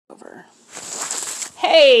Over.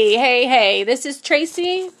 Hey, this is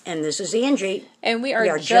Tracy. And this is Angie. And we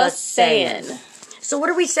are just saying. So what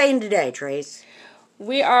are we saying today, Trace?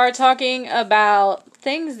 We are talking about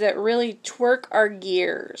things that really twerk our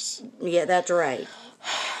gears. Yeah, that's right.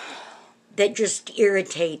 That just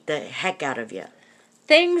irritate the heck out of you.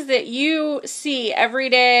 Things that you see every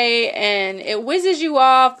day and it whizzes you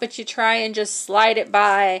off, but you try and just slide it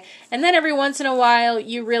by. And then every once in a while,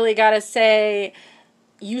 you really gotta say,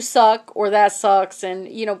 you suck or that sucks, and,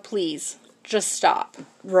 please, just stop.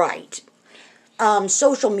 Right.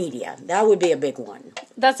 Social media, that would be a big one.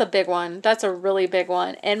 That's a big one. That's a really big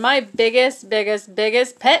one. And my biggest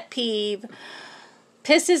pet peeve,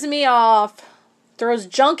 pisses me off, throws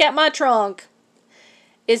junk at my trunk,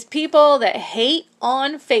 is people that hate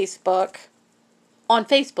on Facebook.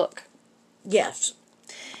 Yes.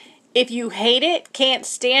 If you hate it, can't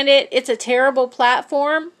stand it, it's a terrible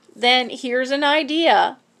platform, then here's an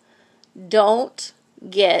idea. Don't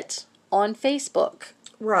get on Facebook.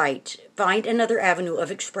 Right. Find another avenue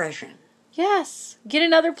of expression. Yes. Get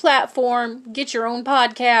another platform. Get your own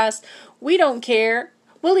podcast. We don't care.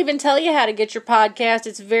 We'll even tell you how to get your podcast.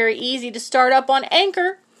 It's very easy to start up on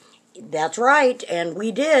Anchor. That's right. And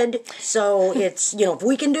we did. So it's, if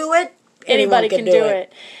we can do it, anybody can do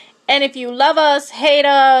it. And if you love us, hate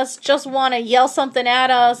us, just want to yell something at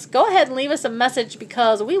us, go ahead and leave us a message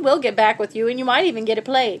because we will get back with you and you might even get it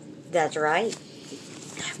played. That's right.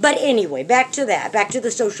 But anyway, back to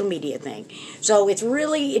the social media thing. So it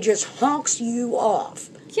just honks you off.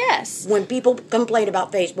 Yes. When people complain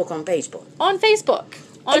about Facebook on Facebook. On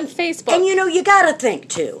Facebook. And you got to think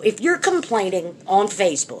too, if you're complaining on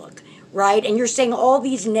Facebook, right, and you're saying all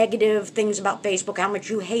these negative things about Facebook, how much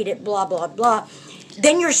you hate it, blah, blah, blah,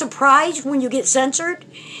 then you're surprised when you get censored?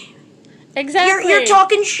 Exactly. You're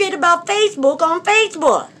talking shit about Facebook on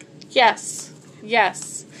Facebook. Yes.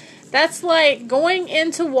 That's like going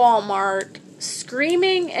into Walmart,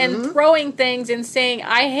 screaming and throwing things and saying,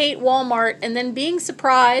 I hate Walmart, and then being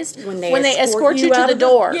surprised when they escort you to the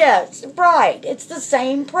door. Yes, right. It's the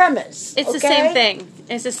same premise. It's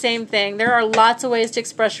the same thing. There are lots of ways to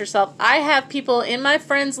express yourself. I have people in my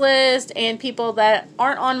friends list and people that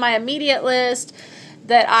aren't on my immediate list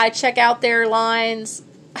that I check out their lines.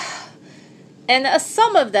 And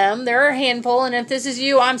some of them, there are a handful, and if this is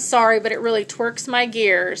you, I'm sorry, but it really twerks my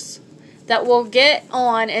gears, that will get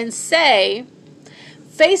on and say,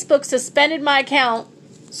 Facebook suspended my account,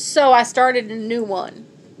 so I started a new one.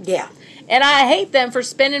 Yeah. And I hate them for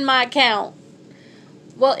suspending my account.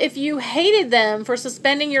 Well, if you hated them for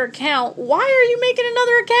suspending your account, why are you making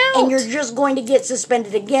another account? And you're just going to get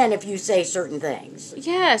suspended again if you say certain things.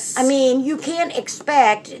 Yes. I mean, you can't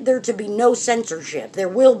expect there to be no censorship. There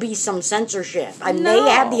will be some censorship. They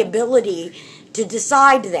have the ability to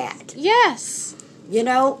decide that. Yes.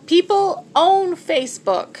 People own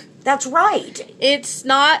Facebook. That's right. It's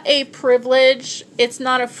not a privilege. It's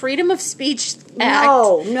not a freedom of speech act.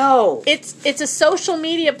 No. It's a social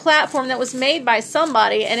media platform that was made by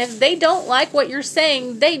somebody, and if they don't like what you're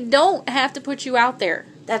saying, they don't have to put you out there.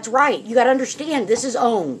 That's right. You got to understand, this is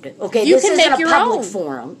owned. Okay, this isn't a public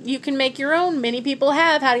forum. You can make your own. Many people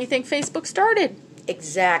have. How do you think Facebook started?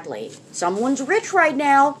 Exactly. Someone's rich right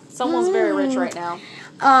now. Someone's very rich right now.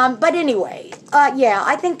 But anyway,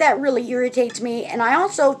 I think that really irritates me. And I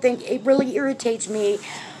also think it really irritates me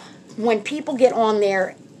when people get on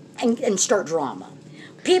there and start drama.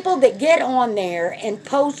 People that get on there and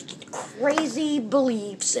post crazy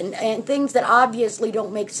beliefs and things that obviously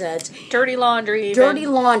don't make sense. Dirty laundry. Dirty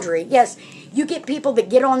laundry. Yes. You get people that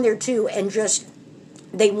get on there too and just,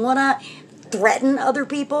 they want to threaten other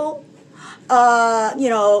people. They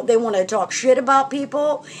want to talk shit about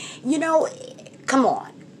people. Come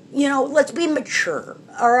on. Let's be mature,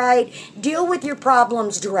 all right? Deal with your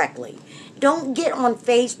problems directly. Don't get on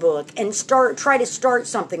Facebook and try to start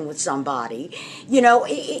something with somebody.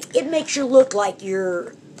 It makes you look like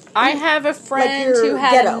you're... I have a friend who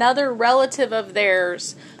had another relative of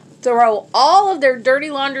theirs throw all of their dirty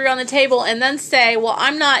laundry on the table and then say, well,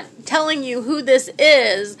 I'm not telling you who this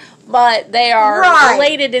is, but they are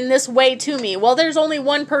related in this way to me. Well, there's only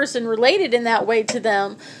one person related in that way to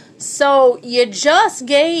them. So you just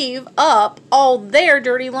gave up all their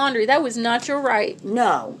dirty laundry. That was not your right.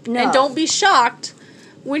 No. And don't be shocked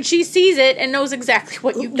when she sees it and knows exactly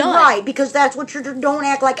what you've done. Right, because that's what don't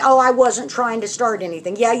act like, I wasn't trying to start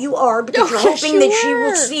anything. Yeah, you are, because you're hoping that she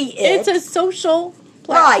will see it. It's a social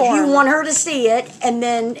platform. Right, you want her to see it, and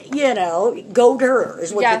then, go to her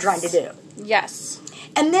is what you're trying to do. Yes.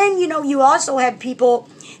 And then, you also have people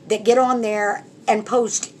that get on there and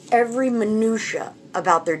post every minutia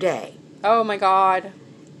about their day. Oh my God.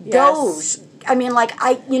 Yes. I mean, like,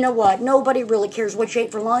 you know what? Nobody really cares what you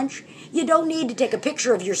ate for lunch. You don't need to take a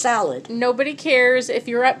picture of your salad. Nobody cares if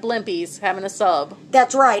you're at Blimpie's having a sub.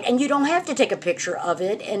 That's right. And you don't have to take a picture of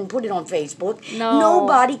it and put it on Facebook. No.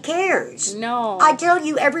 Nobody cares. No. I tell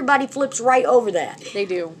you, everybody flips right over that. They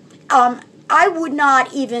do. I would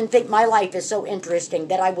not even think my life is so interesting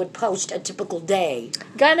that I would post a typical day.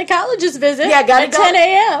 Gynecologist visit Yeah, at 10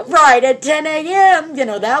 a.m. Right, at 10 a.m. You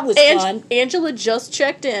know, that was fun. Angela just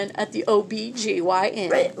checked in at the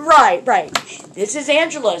OBGYN. Right. This is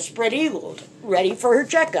Angela, spread-eagled, ready for her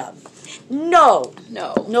checkup. No.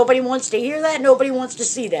 Nobody wants to hear that. Nobody wants to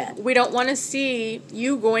see that. We don't want to see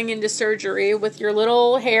you going into surgery with your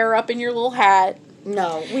little hair up in your little hat.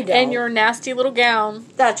 No, we don't. And your nasty little gown.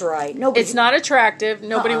 That's right. It's not attractive.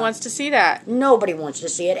 Nobody wants to see that. Nobody wants to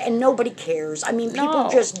see it, and nobody cares. I mean, people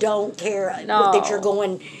just don't care that you're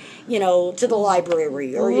going, you know, to the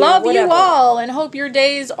library or love whatever. you all and hope your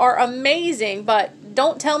days are amazing, but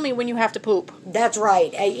don't tell me when you have to poop. That's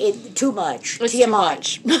right. Too much. It's TMI. too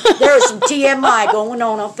much. There's some TMI going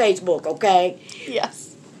on Facebook, okay?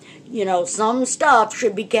 Yes. You know, some stuff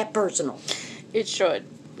should be kept personal. It should.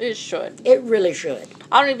 It should. It really should.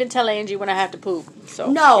 I don't even tell Angie when I have to poop.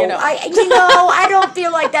 So no, you know. I don't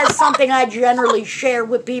feel like that's something I generally share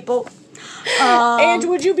with people. Angie,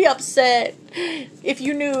 would you be upset if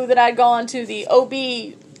you knew that I'd gone to the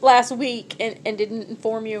OB last week and didn't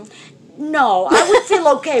inform you? No, I would feel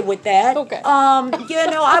okay with that. Okay. You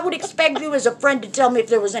know, I would expect you as a friend to tell me if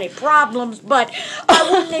there was any problems, but I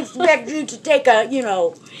wouldn't expect you to take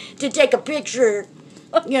a picture.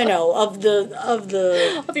 You know, of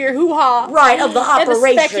your hoo-ha. Right, of the operation.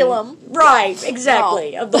 And the speculum. Right,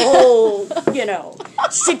 exactly. No. Of the whole, you know,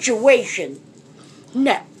 situation.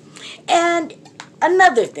 No. And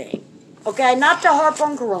another thing, okay, not to harp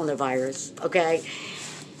on coronavirus, okay,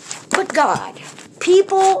 but God,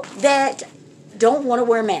 people that don't want to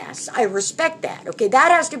wear masks, I respect that, okay,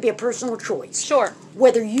 that has to be a personal choice. Sure.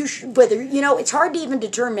 Whether, you know, it's hard to even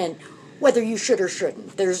determine whether you should or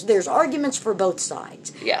shouldn't. There's arguments for both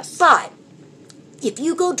sides. Yes. But if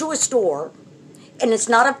you go to a store and it's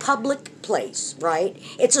not a public place, right?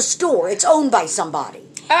 It's a store. It's owned by somebody.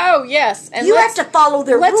 Oh, yes. And you have to follow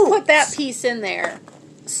their rules. Let's put that piece in there.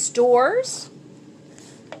 Stores,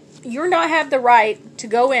 you not have the right to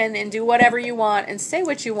go in and do whatever you want and say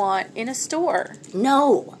what you want in a store.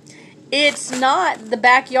 No. It's not the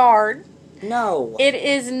backyard. No. It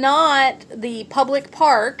is not the public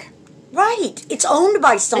park. Right. It's owned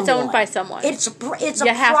by someone. It's owned by someone. It's a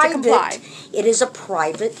you have to comply. It is a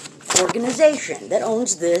private organization that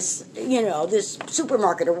owns this, you know, this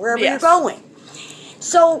supermarket or wherever you're going.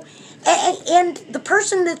 So, and the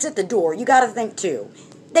person that's at the door, you got to think too,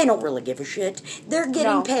 they don't really give a shit. They're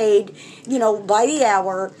getting paid, you know, by the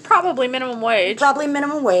hour. Probably minimum wage.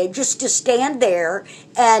 Just to stand there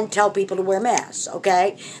and tell people to wear masks,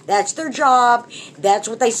 okay? That's their job. That's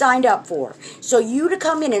what they signed up for. So you to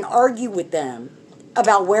come in and argue with them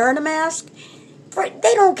about wearing a mask,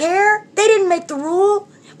 they don't care. They didn't make the rule,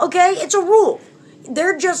 okay? It's a rule.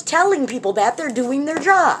 They're just telling people that they're doing their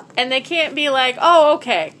job. And they can't be like, oh,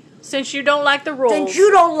 okay. Since you don't like the rules, since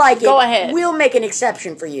you don't like it, go ahead. We'll make an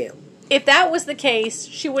exception for you. If that was the case,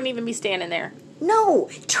 she wouldn't even be standing there.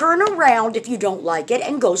 No, turn around if you don't like it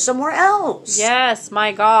and go somewhere else. Yes,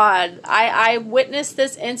 my God. I witnessed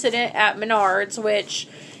this incident at Menards, which,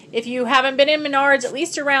 if you haven't been in Menards, at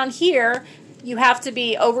least around here, you have to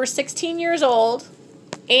be over 16 years old,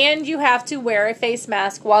 and you have to wear a face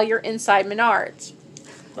mask while you're inside Menards.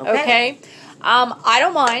 Okay? I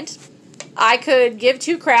don't mind. I could give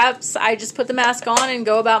two craps. I just put the mask on and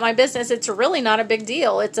go about my business. It's really not a big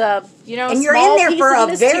deal. It's a, you know, and you're in there for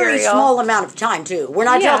a very small amount of time too. We're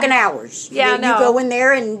not talking hours. Yeah, you go in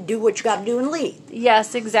there and do what you got to do and leave.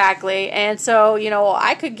 Yes, exactly. And so, you know,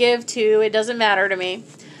 I could give two. It doesn't matter to me.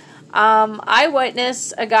 I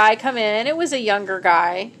witnessed a guy come in. It was a younger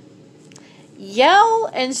guy. Yell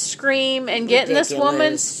and scream and get in this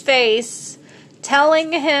woman's face,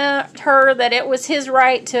 telling her that it was his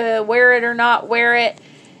right to wear it or not wear it.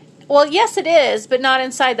 Well, yes, it is, but not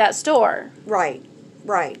inside that store. Right.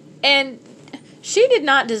 And she did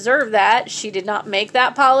not deserve that. She did not make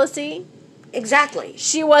that policy. Exactly.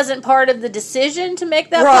 She wasn't part of the decision to make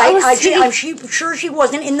that policy. I'm sure she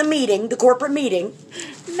wasn't in the meeting, the corporate meeting.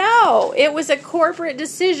 No, it was a corporate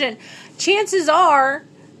decision. Chances are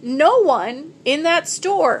No one in that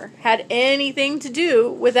store had anything to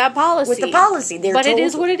do with that policy. With the policy. They're but told it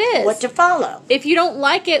is what it is. What to follow. If you don't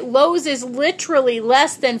like it, Lowe's is literally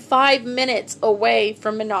less than 5 minutes away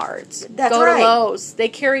from Menards. That's Go right. to Lowe's. They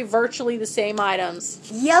carry virtually the same items.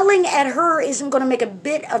 Yelling at her isn't going to make a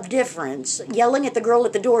bit of difference. Yelling at the girl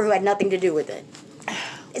at the door who had nothing to do with it.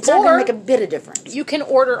 It's not going to make a bit of difference. You can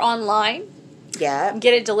order online. Yeah.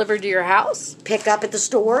 Get it delivered to your house. Pick up at the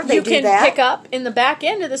store. They you do can that. pick up in the back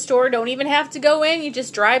end of the store. Don't even have to go in. You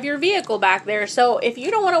just drive your vehicle back there. So if you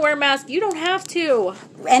don't want to wear a mask, you don't have to.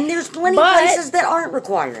 And there's plenty of places that aren't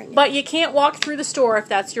requiring it. But you can't walk through the store if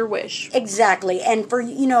that's your wish. Exactly. And for,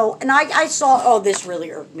 and I saw, this really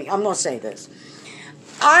irked me. I'm going to say this.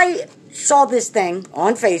 I saw this thing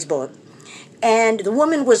on Facebook. And the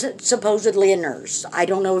woman was supposedly a nurse. I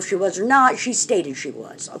don't know if she was or not. She stated she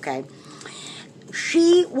was, okay?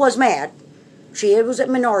 She was mad. She was at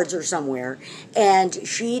Menards or somewhere. And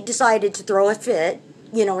she decided to throw a fit,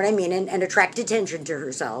 you know what I mean, and attract attention to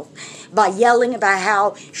herself by yelling about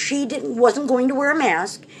how she wasn't going to wear a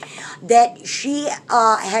mask, that she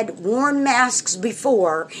had worn masks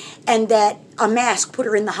before, and that a mask put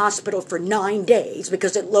her in the hospital for 9 days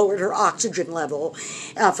because it lowered her oxygen level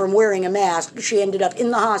from wearing a mask. She ended up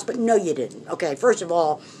in the hospital. No, you didn't. Okay, first of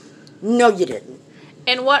all, no, you didn't.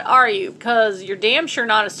 And what are you? Because you're damn sure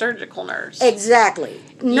not a surgical nurse. Exactly.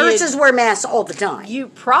 Nurses wear masks all the time. You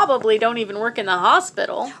probably don't even work in the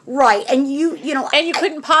hospital. Right, and And you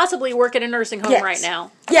couldn't possibly work at a nursing home right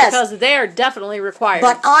now. Yes. Because they are definitely required.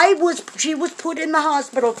 But she was put in the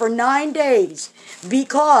hospital for 9 days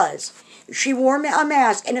because she wore a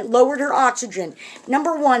mask and it lowered her oxygen.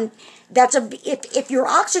 Number one, if your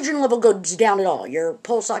oxygen level goes down at all, your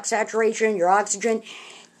pulse ox saturation, your oxygen,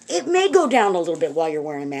 it may go down a little bit while you're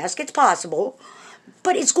wearing a mask. It's possible.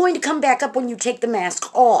 But it's going to come back up when you take the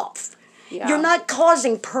mask off. Yeah. You're not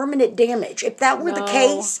causing permanent damage. If that were the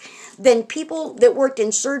case, then people that worked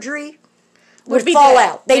in surgery would fall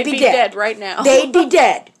out. They'd be dead right now. They'd be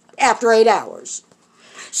dead after 8 hours.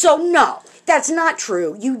 So no, that's not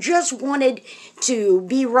true. You just wanted to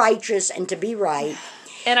be righteous and to be right.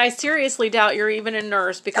 And I seriously doubt you're even a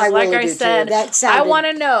nurse because, like I said, I want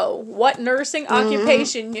to know what nursing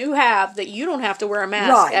occupation you have that you don't have to wear a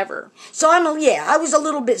mask ever. So I was a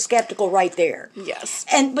little bit skeptical right there. Yes.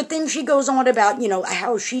 But then she goes on about,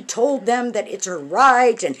 how she told them that it's her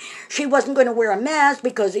right and she wasn't going to wear a mask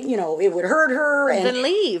because, it would hurt her. And then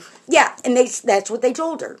leave. Yeah, and that's what they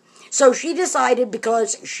told her. So she decided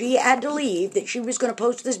because she had to leave that she was going to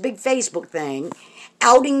post this big Facebook thing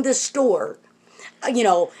outing the store,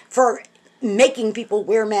 for making people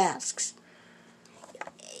wear masks.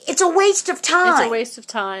 It's a waste of time. It's a waste of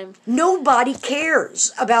time. Nobody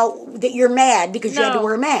cares about that you're mad because you had to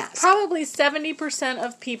wear a mask. Probably 70%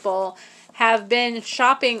 of people have been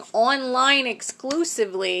shopping online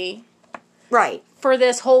exclusively for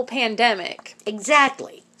this whole pandemic.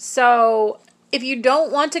 Exactly. So if you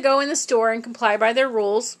don't want to go in the store and comply by their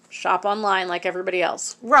rules, shop online like everybody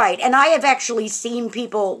else. Right. And I have actually seen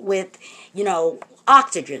people with,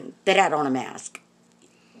 oxygen that had on a mask.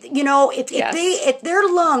 If their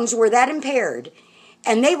lungs were that impaired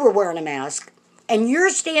and they were wearing a mask and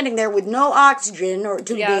you're standing there with no oxygen or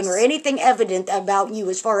tubing or anything evident about you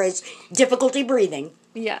as far as difficulty breathing,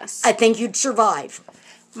 I think you'd survive.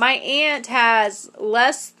 My aunt has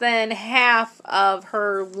less than half of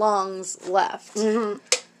her lungs left. Mm-hmm.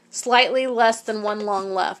 Slightly less than one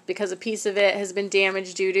lung left because a piece of it has been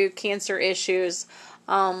damaged due to cancer issues.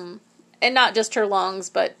 And not just her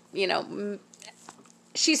lungs, but,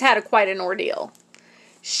 she's had quite an ordeal.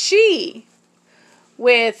 She,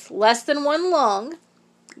 with less than one lung,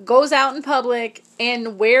 goes out in public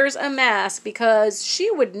and wears a mask because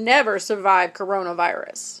she would never survive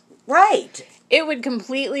coronavirus. Right. It would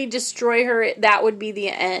completely destroy her. That would be the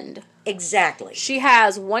end. Exactly. She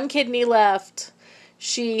has one kidney left.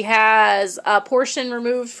 She has a portion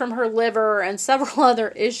removed from her liver and several other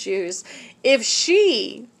issues. If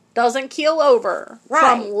she doesn't keel over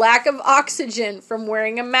from lack of oxygen from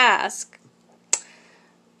wearing a mask,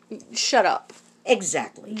 shut up.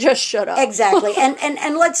 Exactly. Just shut up. Exactly.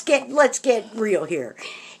 and let's get real here.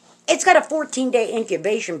 It's got a 14-day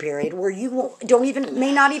incubation period where you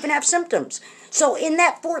may not even have symptoms. So in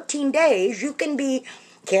that 14 days, you can be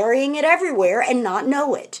carrying it everywhere and not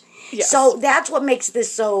know it. Yes. So that's what makes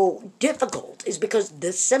this so difficult, is because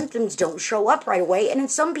the symptoms don't show up right away, and in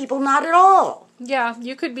some people, not at all. Yeah,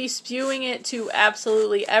 you could be spewing it to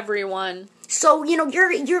absolutely everyone. So,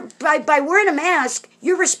 you're by wearing a mask,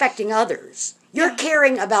 you're respecting others. You're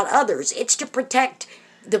caring about others. It's to protect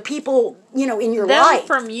the people, in your life. Them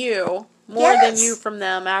from you more than you from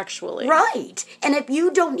them, actually. Right. And if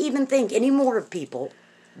you don't even think any more of people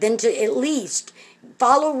than to at least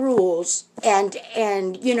follow rules and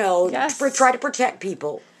try to protect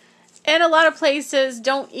people. And a lot of places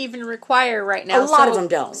don't even require right now. A lot of them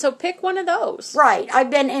don't. So pick one of those. Right. I've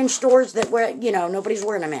been in stores that where, nobody's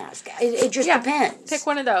wearing a mask. It just depends. Pick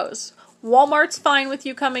one of those. Walmart's fine with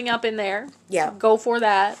you coming up in there. Yeah. Go for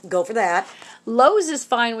that. Go for that. Lowe's is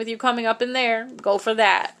fine with you coming up in there. Go for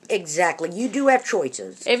that. Exactly. You do have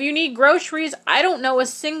choices. If you need groceries, I don't know a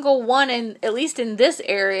single one, at least in this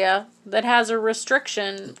area, that has a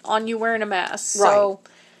restriction on you wearing a mask. Right. So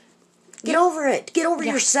get over it. Get over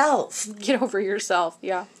yourself. Get over yourself,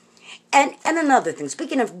 yeah. And another thing,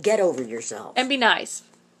 speaking of get over yourself. And be nice.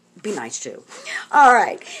 Be nice, too. All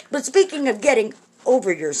right. But speaking of getting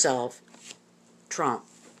over yourself, Trump.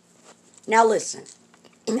 Now listen,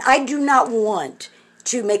 I do not want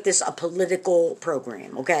to make this a political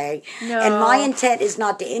program, okay? No. And my intent is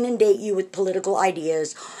not to inundate you with political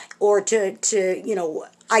ideas or to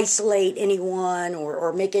isolate anyone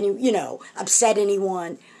or make any, upset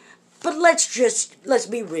anyone. But let's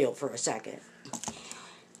be real for a second.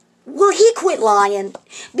 Will he quit lying?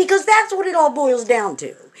 Because that's what it all boils down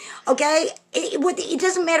to. Okay? It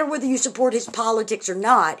doesn't matter whether you support his politics or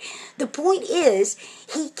not. The point is,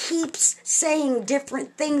 he keeps saying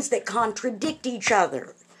different things that contradict each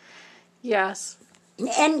other. Yes.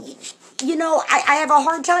 And, I have a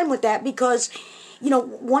hard time with that because,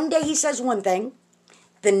 one day he says one thing,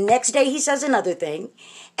 the next day he says another thing.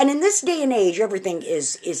 And in this day and age, everything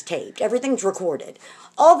is taped. Everything's recorded.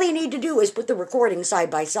 All they need to do is put the recording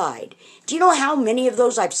side by side. Do you know how many of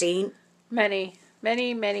those I've seen? Many.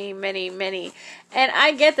 Many, many, many, many. And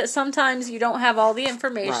I get that sometimes you don't have all the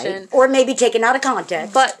information. Right. Or maybe taken out of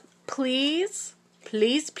context. But please,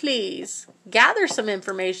 please, please, gather some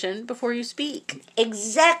information before you speak.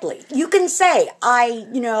 Exactly. You can say, I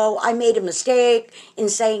made a mistake in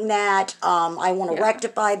saying that. I want to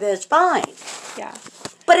rectify this. Fine. Yeah.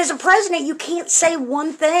 But as a president, you can't say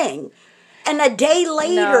one thing and a day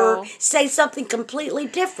later say something completely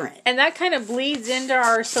different. And that kind of bleeds into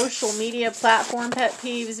our social media platform pet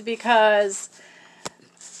peeves because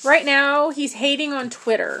right now he's hating on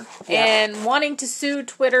Twitter and wanting to sue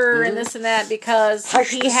Twitter and this and that because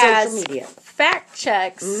he has fact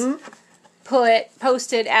checks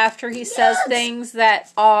posted after he says things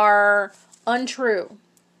that are untrue.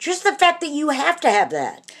 Just the fact that you have to have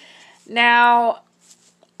that. Now,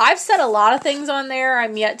 I've said a lot of things on there.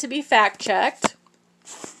 I'm yet to be fact-checked.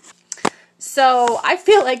 So, I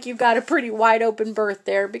feel like you've got a pretty wide open berth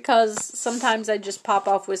there because sometimes I just pop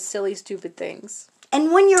off with silly, stupid things.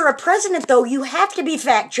 And when you're a president, though, you have to be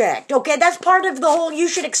fact-checked, okay? That's part of the whole, you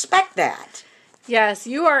should expect that. Yes,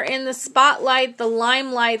 you are in the spotlight, the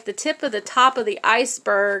limelight, the tip of the top of the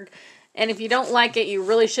iceberg. And if you don't like it, you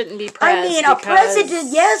really shouldn't be pressed. I mean, a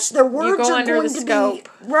president, yes, their words are going to scope. be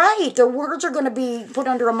right. Their words are going to be put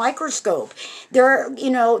under a microscope. There's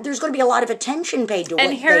going to be a lot of attention paid to what they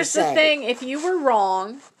say. And here's the thing: if you were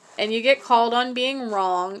wrong and you get called on being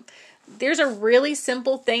wrong, there's a really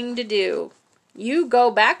simple thing to do. You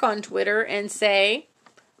go back on Twitter and say,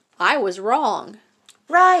 "I was wrong."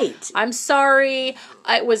 Right. I'm sorry.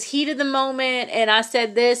 It was heat of the moment, and I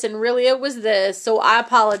said this, and really it was this. So I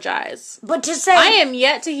apologize. But to say I am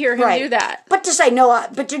yet to hear him do that. But to say no,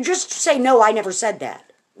 but to just say no, I never said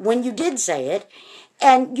that. When you did say it,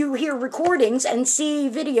 and you hear recordings and see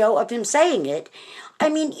video of him saying it, I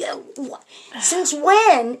mean, since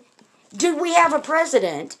when did we have a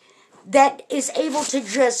president that is able to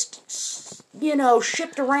just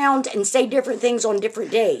shift around and say different things on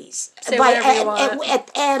different days. Say whatever you want.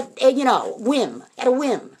 At a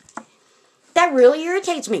whim. That really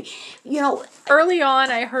irritates me. Early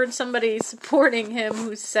on, I heard somebody supporting him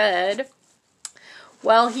who said,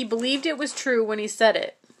 well, he believed it was true when he said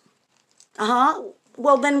it. Uh-huh.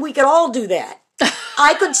 Well, then we could all do that.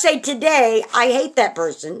 I could say today, I hate that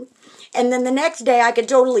person. And then the next day I could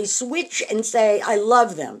totally switch and say, I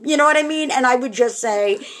love them. You know what I mean? And I would just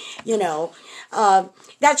say,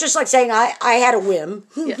 that's just like saying I had a whim.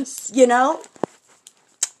 Yes.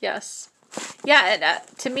 Yes. Yeah,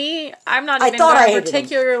 and, to me, I'm not even going to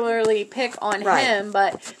particularly pick on him,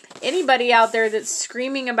 but anybody out there that's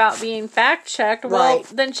screaming about being fact-checked, well,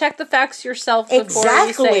 then check the facts yourself before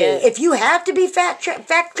you say it. If you have to be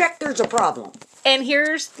fact-checked, there's a problem. And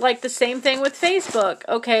here's, like, the same thing with Facebook.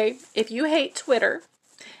 Okay, if you hate Twitter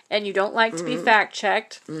and you don't like to be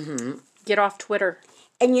fact-checked, get off Twitter.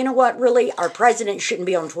 And you know what, really? Our president shouldn't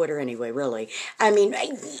be on Twitter anyway, really. I mean,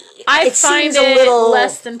 I find it a little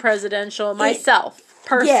less than presidential myself,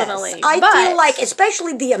 personally. Yes, I feel like,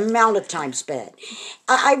 especially the amount of time spent.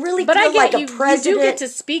 I really feel like a president. You do get to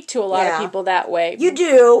speak to a lot of people that way. You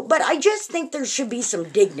do, but I just think there should be some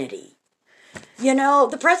dignity. You know,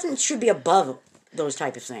 the president should be above those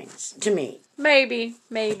type of things, to me. Maybe.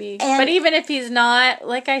 But even if he's not,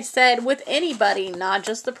 like I said, with anybody, not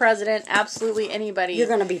just the president, absolutely anybody. You're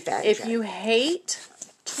going to be fact-checked. If you hate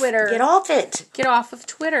Twitter, get off it. Get off of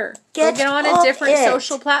Twitter. Get on a different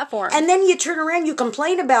social platform. And then you turn around, you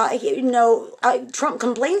complain about, Trump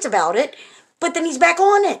complains about it, but then he's back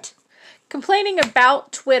on it. Complaining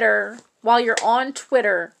about Twitter while you're on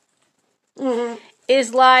Twitter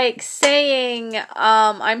is like saying,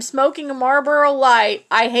 I'm smoking a Marlboro Light,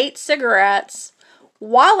 I hate cigarettes,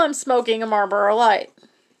 while I'm smoking a Marlboro Light.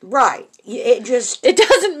 Right. It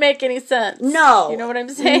doesn't make any sense. No. You know what I'm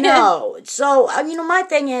saying? No. So, my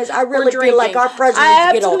thing is, I really feel like our president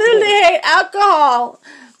I should get off absolutely hate alcohol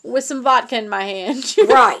with some vodka in my hand.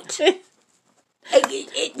 Right.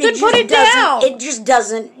 Then put it down. It just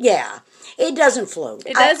doesn't, it doesn't float.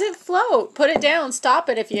 It doesn't float. Put it down. Stop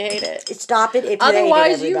it if you hate it. Stop it if you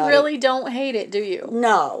Otherwise, hate it, you really don't hate it, do you?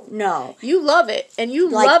 No. You love it. And you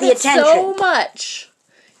like love the it attention. So much.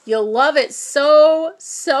 You'll love it so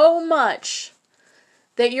much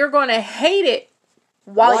that you're going to hate it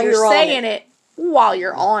while you're saying it while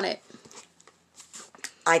you're on it.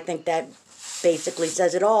 I think that basically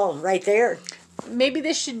says it all right there. Maybe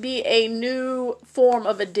this should be a new form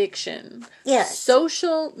of addiction. Yes.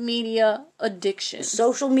 Social media addiction.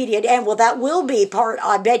 Social media. And that will be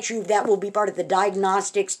I bet you that will be part of the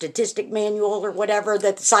diagnostic statistic manual or whatever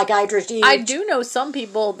that the psychiatrist used. I do know some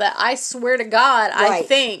people that I swear to God, I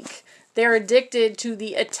think they're addicted to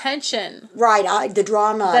the attention. Right, the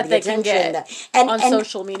drama, that the they attention. Can get on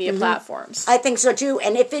social media platforms. I think so too.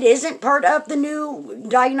 And if it isn't part of the new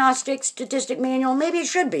diagnostic statistic manual, maybe it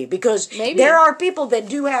should be. Because there are people that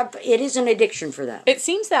do have, it is an addiction for them. It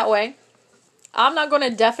seems that way. I'm not going to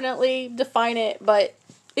definitely define it, but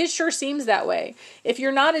it sure seems that way. If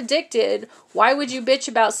you're not addicted, why would you bitch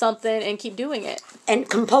about something and keep doing it? And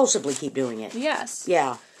compulsively keep doing it. Yes.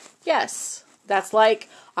 Yeah. Yes. That's like,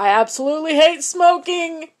 I absolutely hate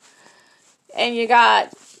smoking. And you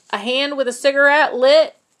got a hand with a cigarette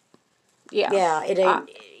lit. Yeah. Yeah, it ain't.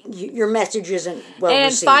 Your message isn't well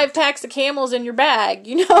received. And 5 packs of Camels in your bag.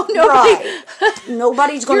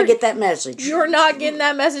 Nobody's going to get that message. You're not getting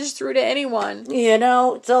that message through to anyone.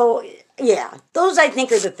 So, yeah. Those, I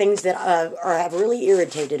think, are the things that have really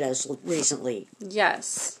irritated us recently.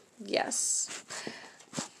 Yes.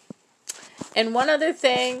 And one other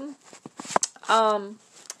thing,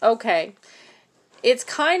 okay. It's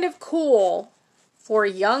kind of cool for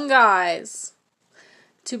young guys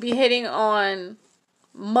to be hitting on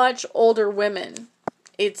much older women.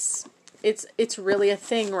 It's really a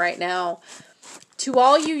thing right now. To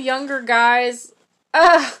all you younger guys,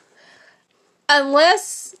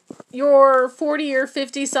 unless your 40 or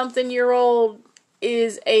 50 something year old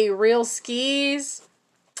is a real skis,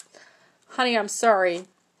 honey, I'm sorry.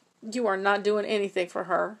 You are not doing anything for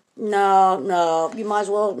her. No. You might as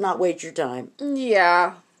well not waste your time.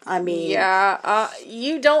 Yeah. I mean... Yeah.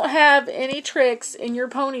 You don't have any tricks in your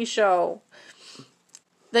pony show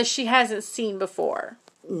that she hasn't seen before.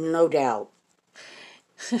 No doubt.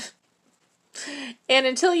 And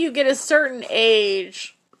until you get a certain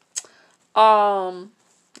age, I'm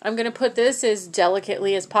going to put this as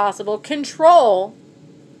delicately as possible. Control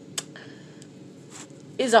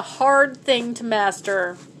is a hard thing to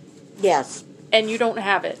master. Yes. And you don't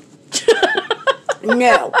have it.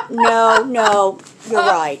 No.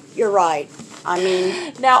 You're right. I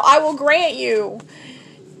mean... Now, I will grant you,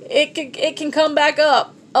 it can come back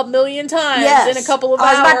up a million times in a couple of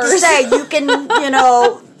hours. I was about to say, you can,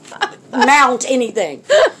 mount anything.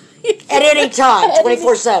 At any time,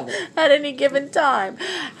 24/7. At any given time.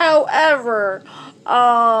 However,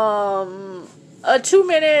 a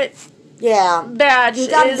 2-minute badge you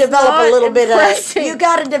got to develop a little bit of. You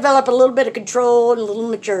got to develop a little bit of control and a little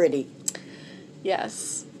maturity.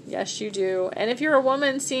 Yes, you do. And if you're a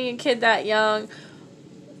woman seeing a kid that young,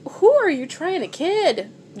 who are you trying to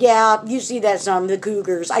kid? Yeah, you see that some the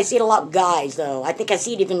cougars. I see it a lot with guys, though. I think I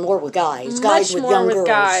see it even more with guys. Guys with young girls.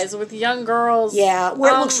 Guys with young girls. Yeah,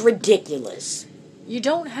 where it looks ridiculous. You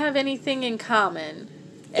don't have anything in common.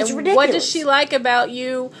 It's and ridiculous. What does she like about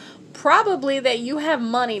you? Probably that you have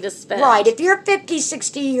money to spend. Right. If you're 50,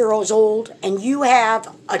 60 years old and you have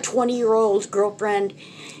a 20-year-old girlfriend,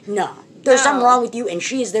 no. There's something wrong with you, and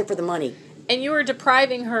she is there for the money. And you are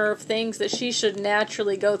depriving her of things that she should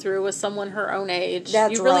naturally go through with someone her own age.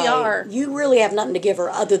 That's you really right. are. You really have nothing to give her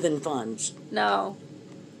other than funds. No.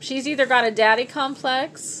 She's either got a daddy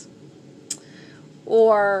complex,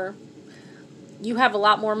 or you have a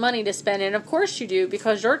lot more money to spend, and of course you do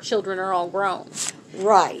because your children are all grown.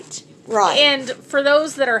 Right. Right. And for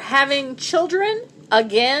those that are having children,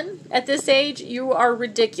 again, at this age, you are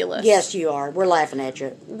ridiculous. Yes, you are. We're laughing at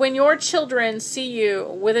you. When your children see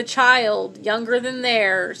you with a child younger than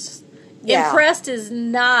theirs, impressed is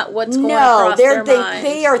not what's going across their mind.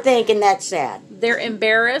 They are thinking that's sad. They're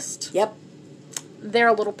embarrassed. Yep. They're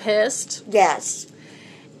a little pissed. Yes.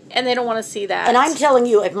 And they don't want to see that. And I'm telling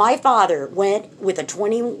you, if my father went with a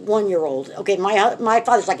 21-year-old, okay, my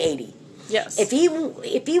father's like 80. Yes. If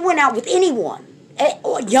he went out with anyone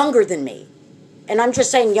younger than me, and I'm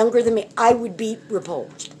just saying younger than me, I would be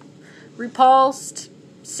repulsed. Repulsed,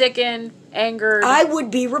 sickened, angered. I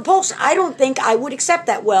would be repulsed. I don't think I would accept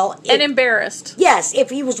that well. And embarrassed. Yes, if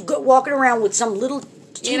he was walking around with some little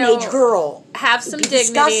teenage girl. Have some dignity.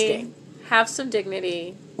 Disgusting. Have some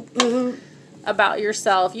dignity. Mm-hmm. About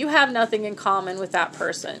yourself. You have nothing in common with that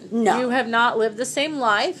person. No. You have not lived the same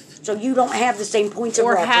life. So you don't have the same points of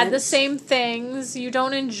reference. Or had the same things. You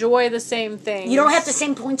don't enjoy the same things. You don't have the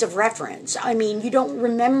same points of reference. I mean, you don't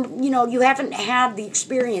remember, you haven't had the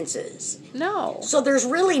experiences. No. So there's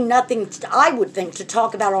really nothing, I would think, to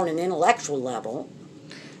talk about on an intellectual level.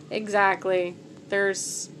 Exactly.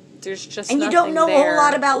 There's just and you don't know a whole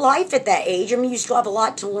lot about life at that age. I mean, you still have a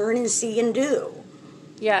lot to learn and see and do.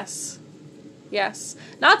 Yes. Yes.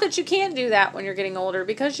 Not that you can't do that when you're getting older,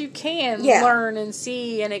 because you can learn and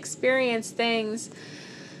see and experience things.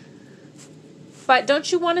 But don't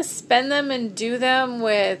you want to spend them and do them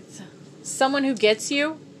with someone who gets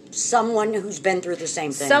you? Someone who's been through the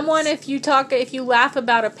same thing. Someone, if you laugh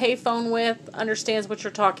about a payphone with, understands what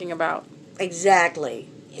you're talking about. Exactly.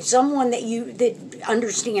 Someone that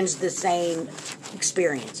understands the same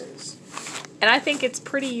experiences. And I think it's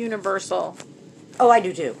pretty universal. Oh, I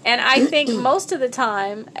do too. And I think most of the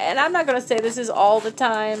time, and I'm not going to say this is all the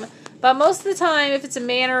time, but most of the time, if it's a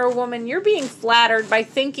man or a woman, you're being flattered by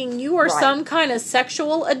thinking you are some kind of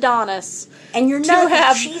sexual Adonis. And you're not.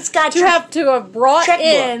 To have brought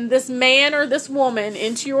in this man or this woman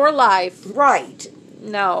into your life. Right.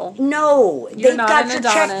 No. No. They've got your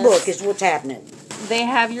checkbook is what's happening. They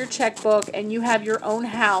have your checkbook and you have your own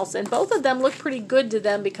house, and both of them look pretty good to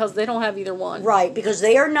them because they don't have either one. Right, because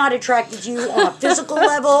they are not attracted to you on a physical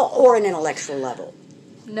level or an intellectual level.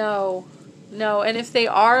 No, and if they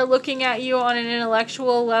are looking at you on an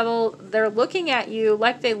intellectual level, they're looking at you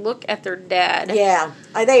like they look at their dad. Yeah,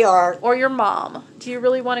 they are. Or your mom. Do you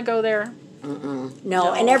really want to go there?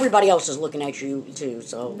 No, and everybody else is looking at you too,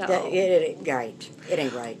 so no. It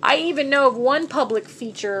ain't right. I even know of one public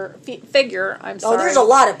figure, Oh, there's a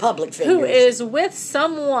lot of public figures. Who is with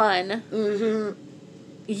someone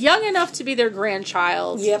young enough to be their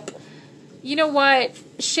grandchild. Yep. You know what?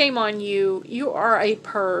 Shame on you. You are a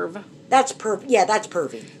perv. That's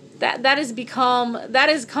pervy. That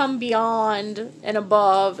has come beyond and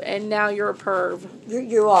above, and now you're a perv.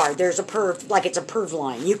 You are. There's a perv, like it's a perv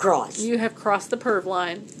line. You cross. You have crossed the perv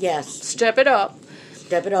line. Yes. Step it up.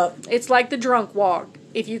 Step it up. It's like the drunk walk.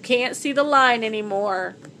 If you can't see the line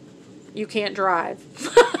anymore, you can't drive.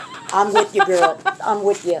 I'm with you, girl. I'm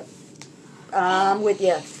with you.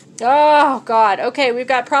 Oh, God. Okay, we've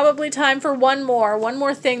got probably time for one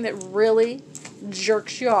more thing that really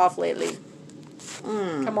jerks you off lately.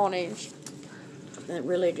 Come on, Age. It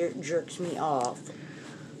really jerks me off.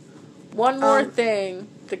 One more thing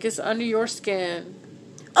that gets under your skin.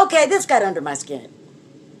 Okay, this got under my skin.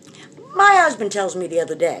 My husband tells me the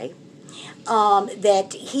other day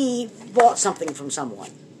that he bought something from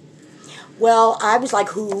someone. Well, I was like,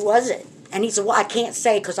 who was it? And he said, well, I can't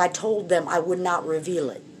say because I told them I would not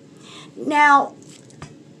reveal it. Now,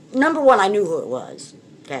 number one, I knew who it was.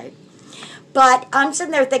 Okay. But I'm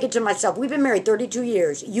sitting there thinking to myself, we've been married 32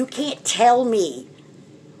 years. You can't tell me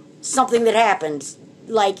something that happens.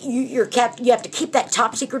 Like, you have to keep that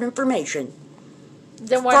top secret information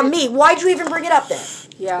from me. Why'd you even bring it up then?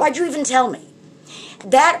 Yeah. Why'd you even tell me?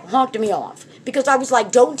 That honked me off. Because I was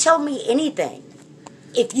like, don't tell me anything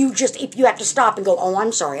if you have to stop and go, oh,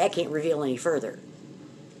 I'm sorry, I can't reveal any further.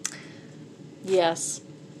 Yes.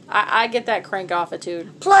 I get that crank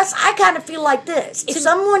attitude. Plus, I kind of feel like this. If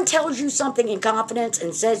someone tells you something in confidence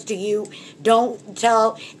and says to you, don't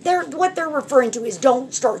tell, what they're referring to is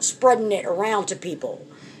don't start spreading it around to people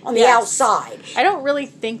on the outside. I don't really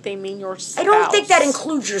think they mean your spouse. I don't think that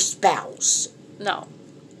includes your spouse. No.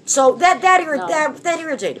 So that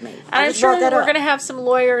irritated me. And I'm sure that we're going to have some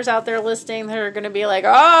lawyers out there listening that are going to be like,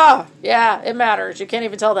 oh, yeah, it matters. You can't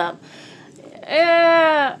even tell them.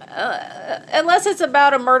 Unless it's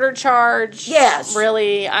about a murder charge. Yes.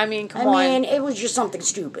 Really, I mean, come on. I mean, it was just something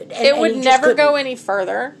stupid. It would never go any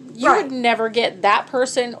further. You Right. would never get that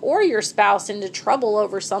person or your spouse into trouble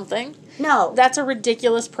over something. No. That's a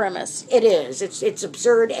ridiculous premise. It is. It's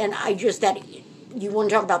absurd, and you want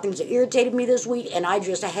to talk about things that irritated me this week, and I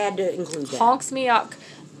just had to include that. Honks me up.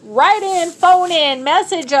 Write in, phone in,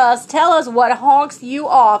 message us, tell us what honks you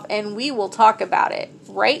off, and we will talk about it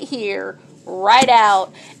right here, right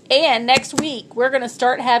out. And next week, we're going to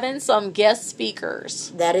start having some guest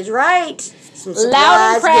speakers. That is right. Some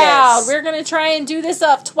Loud and proud. Guests. We're going to try and do this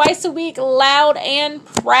up twice a week, loud and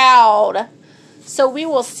proud. So we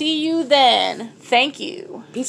will see you then. Thank you. Peace.